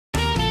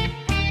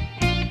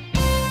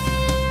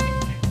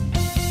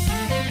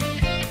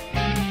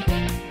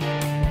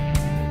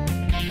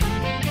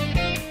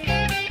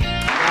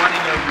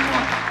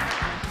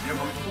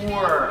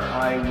before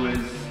I was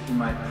in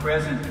my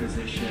present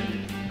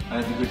position,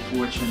 I had the good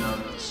fortune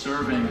of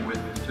serving with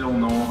Phil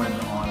Nolan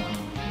on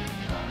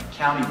the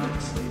county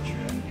legislature.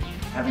 And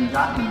having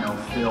gotten to know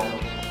Phil,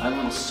 I had a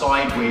little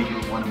side wager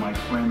with one of my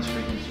friends,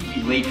 figuring he'd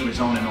be late for his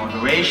own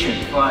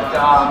inauguration. But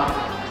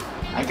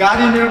I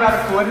got in there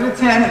about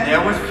 9:45, and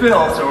there was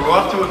Phil, so we're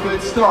off to a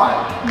good start.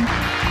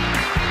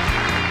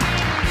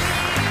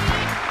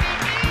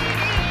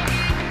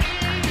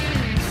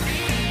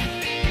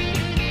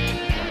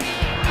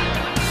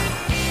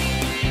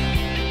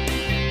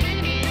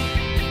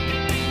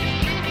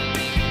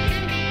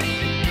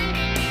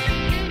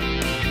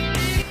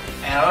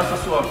 And I also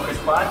saw Chris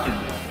Bodkin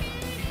there,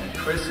 and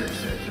Chris had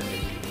said to me,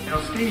 you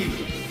know, Steve,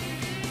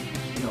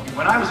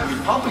 when I was a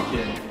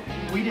Republican,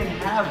 we didn't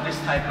have this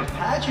type of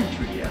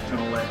pageantry after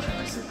an election.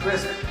 I said,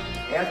 Chris,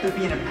 after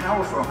being in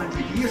power for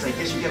 100 years, I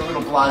guess you get a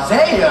little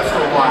blasé after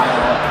a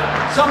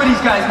while. Some of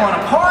these guys want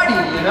to party,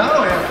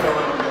 after a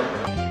little bit.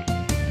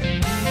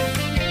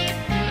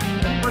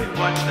 Anybody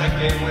watch that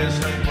game last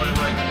night, quite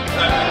right?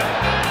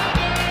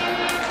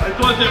 I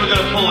thought they were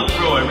going to pull it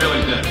through, I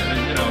really did.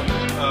 And,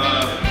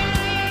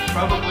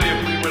 probably if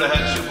we would have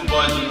had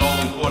Supervisor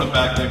Nolan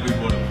quarterback, maybe we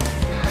would have.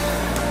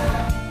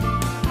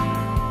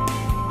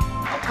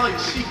 I'll tell you a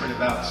secret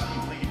about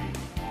Steve Levy.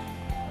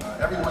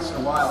 Every once in a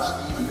while,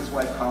 Steve and his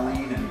wife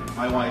Colleen and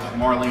my wife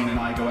Marlene and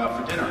I go out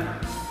for dinner.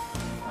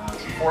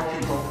 So 4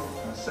 people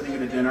sitting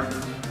at a dinner.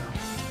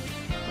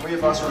 3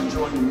 of us are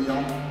enjoying the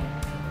meal.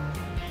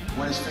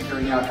 1 is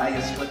figuring out how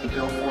you split the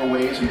bill 4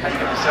 ways and how you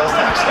get the sales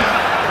tax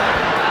down.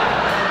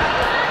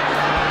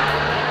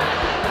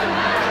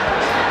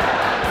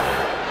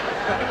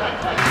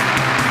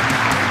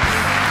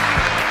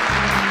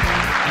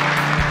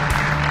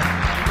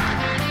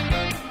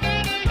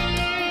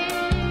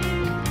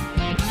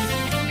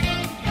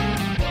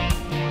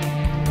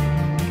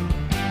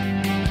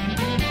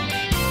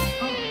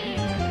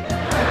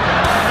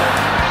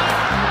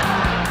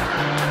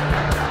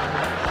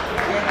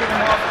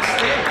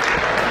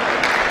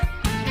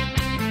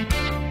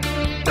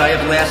 I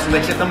have last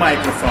licks at the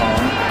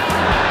microphone.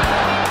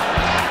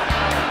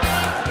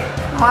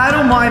 I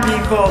don't mind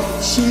being called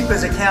cheap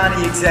as a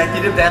county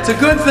executive, that's a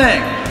good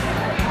thing.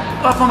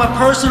 But from a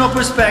personal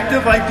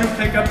perspective, I do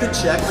pick up the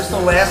check. It's the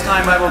last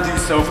time I will do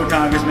so for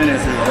Congressman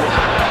Israel.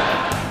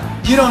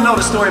 You don't know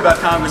the story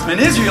about Congressman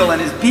Israel and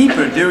his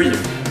beeper, do you?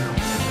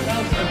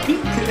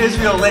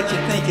 Israel let you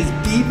think his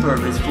beeper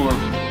is for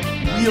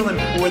real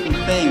important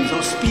things.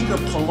 Oh, Speaker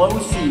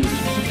Pelosi is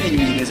beeping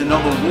me. There's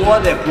another war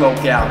that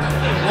broke out.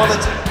 Well,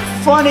 it's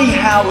funny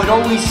how it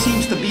always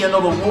seems to be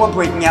another war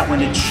breaking out when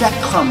the check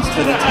comes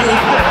to the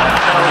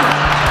table.